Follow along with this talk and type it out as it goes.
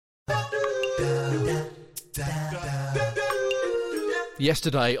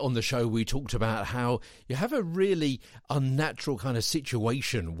Yesterday on the show, we talked about how you have a really unnatural kind of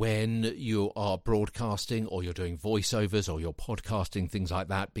situation when you are broadcasting or you're doing voiceovers or you're podcasting, things like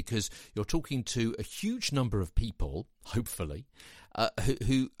that, because you're talking to a huge number of people, hopefully,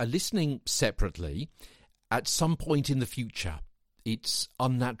 who are listening separately at some point in the future. It's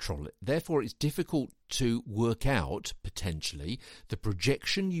unnatural. Therefore, it's difficult to work out, potentially, the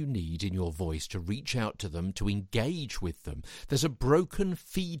projection you need in your voice to reach out to them, to engage with them. There's a broken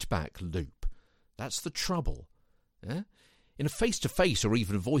feedback loop. That's the trouble. Yeah? In a face-to-face or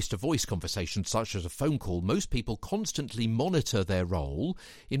even voice-to-voice conversation, such as a phone call, most people constantly monitor their role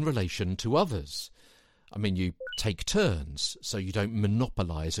in relation to others. I mean, you take turns so you don't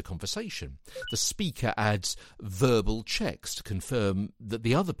monopolise a conversation. The speaker adds verbal checks to confirm that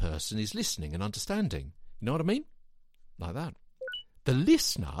the other person is listening and understanding. You know what I mean? Like that. The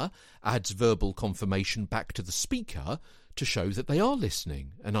listener adds verbal confirmation back to the speaker to show that they are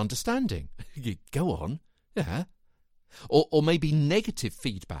listening and understanding. Go on. Yeah. Or maybe negative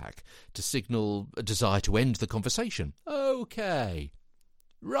feedback to signal a desire to end the conversation. Okay.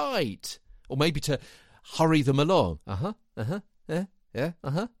 Right. Or maybe to hurry them along.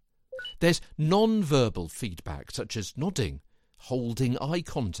 There's non-verbal feedback, such as nodding, holding eye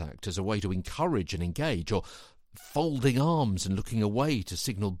contact as a way to encourage and engage, or folding arms and looking away to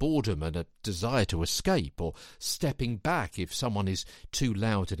signal boredom and a desire to escape, or stepping back if someone is too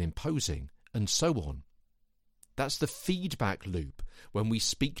loud and imposing, and so on. That's the feedback loop when we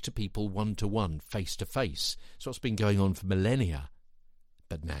speak to people one-to-one, face-to-face. It's what's been going on for millennia.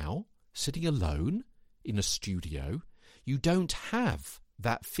 But now, sitting alone in a studio, you don't have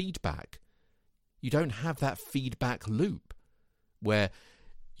that feedback. You don't have that feedback loop where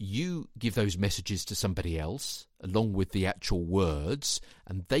you give those messages to somebody else along with the actual words,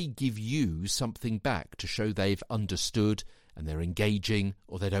 and they give you something back to show they've understood and they're engaging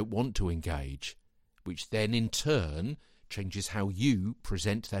or they don't want to engage, which then in turn changes how you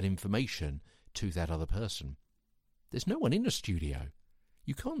present that information to that other person. There's no one in a studio.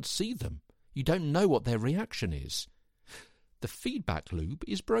 You can't see them. You don't know what their reaction is. The feedback loop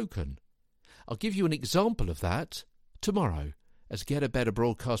is broken. I'll give you an example of that tomorrow as Get a Better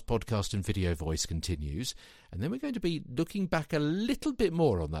Broadcast, Podcast and Video Voice continues. And then we're going to be looking back a little bit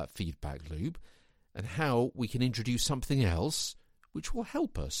more on that feedback loop and how we can introduce something else which will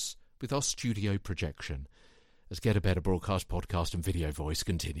help us with our studio projection as Get a Better Broadcast, Podcast and Video Voice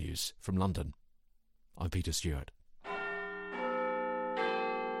continues. From London, I'm Peter Stewart.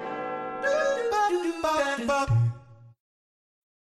 Bop, bop.